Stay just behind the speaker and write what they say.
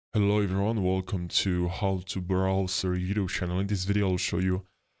Hello everyone, welcome to How to Browser YouTube channel. In this video I'll show you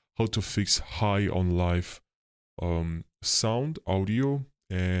how to fix high on live sound audio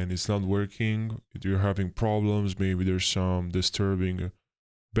and it's not working. If you're having problems, maybe there's some disturbing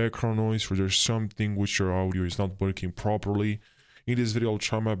background noise or there's something which your audio is not working properly. In this video I'll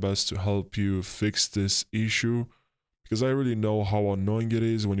try my best to help you fix this issue because I really know how annoying it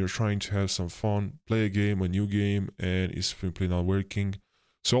is when you're trying to have some fun, play a new game, and it's simply not working.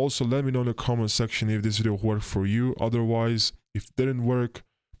 So also let me know in the comment section if this video worked for you. Otherwise, if it didn't work,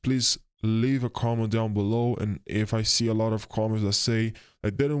 please leave a comment down below, and if I see a lot of comments that say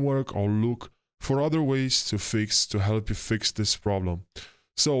that didn't work, I'll look for other ways to help you fix this problem.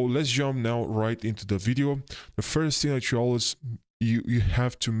 So let's jump now right into the video. The first thing that you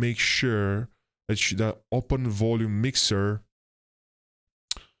have to make sure that open volume mixer,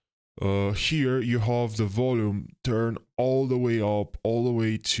 here you have the volume turned all the way up, all the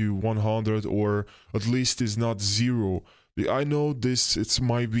way to 100, or at least it's not 0. I know it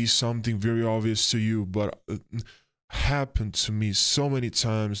might be something very obvious to you, but it happened to me so many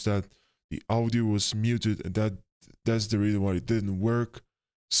times that the audio was muted, and that's the reason why it didn't work.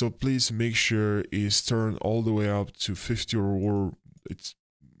 So please make sure it's turned all the way up to 50, or it's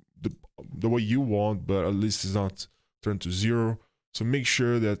the way you want, but at least it's not turned to 0. So make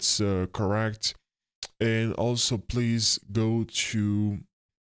sure that's correct. And also please go to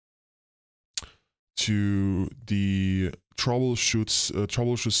the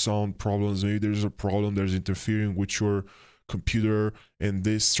troubleshoot sound problems. Maybe there's a problem there's interfering with your computer, and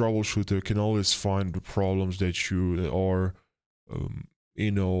this troubleshooter can always find the problems that are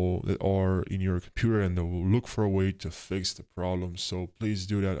that are in your computer, and they will look for a way to fix the problem. So please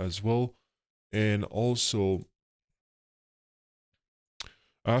do that as well. And also,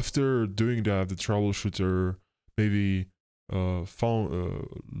 after doing that, the troubleshooter maybe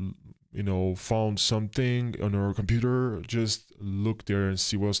found something on our computer. Just look there and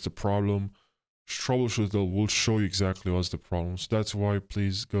see what's the problem. Troubleshooter will show you exactly what's the problem. So that's why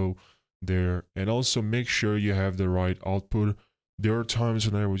please go there, and also make sure you have the right output. There are times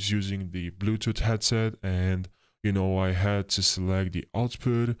when I was using the Bluetooth headset and I had to select the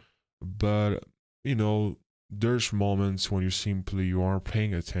output, but there's moments when you aren't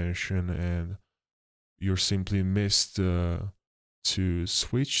paying attention and you're simply missed to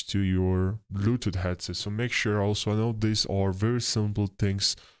switch to your Bluetooth headset. So make sure also, I know these are very simple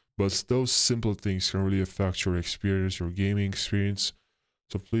things, but those simple things can really affect your experience, your gaming experience.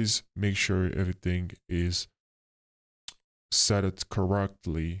 So please make sure everything is set it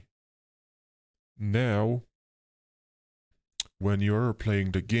correctly. Now, when you're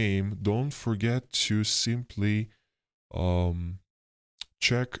playing the game, don't forget to simply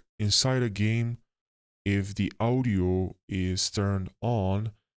check inside a game if the audio is turned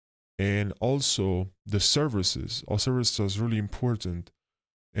on, and also the services. Our services is really important.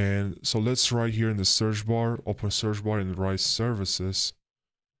 And so let's write here in the search bar, open search bar, and write services.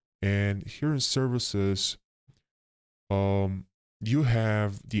 And here in services, you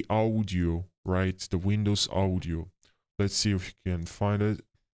have the audio, right? The Windows audio. Let's see if you can find it.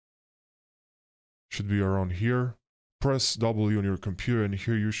 Should be around here. Press W on your computer, and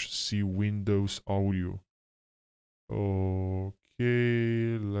here you should see Windows audio.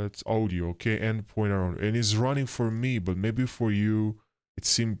 Okay, let's audio. Okay, endpoint around, and it's running for me, but maybe for you it's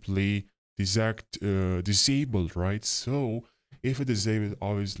simply disabled, right? So if it is disabled,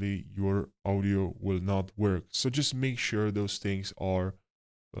 obviously your audio will not work. So just make sure those things are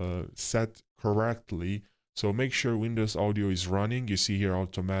set correctly. So make sure Windows audio is running. You see here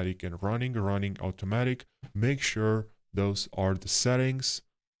automatic and running, automatic. Make sure those are the settings.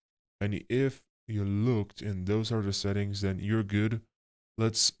 And if you looked and those are the settings, then you're good.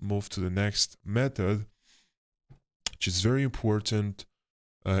 Let's move to the next method, which is very important.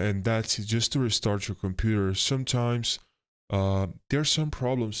 And that's just to restart your computer. Sometimes there's some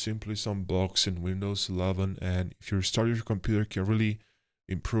problems, simply some bugs in Windows 11. And if you restart your computer, it can really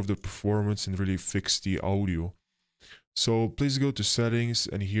improve the performance and really fix the audio. So please go to settings,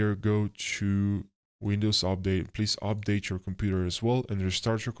 and here go to Windows Update. Please update your computer as well and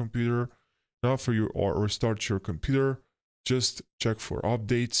restart your computer. Now for you or restart your computer, just check for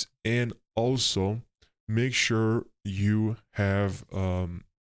updates, and also make sure you have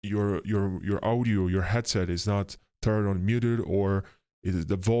your audio, your headset is not turned on muted, or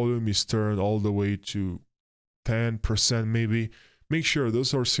the volume is turned all the way to 10% maybe. Make sure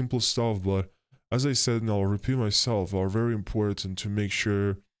those are simple stuff, but as I said, and I'll repeat myself, are very important to make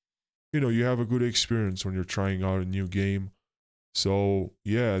sure you have a good experience when you're trying out a new game. So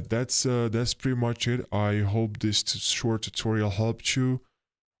yeah, that's pretty much it. I hope this short tutorial helped you.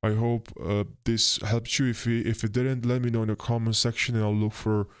 I hope this helped you. If it didn't, let me know in the comment section and I'll look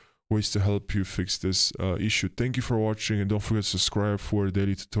for ways to help you fix this issue. Thank you for watching, and don't forget to subscribe for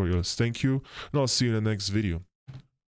daily tutorials. Thank you, and I'll see you in the next video.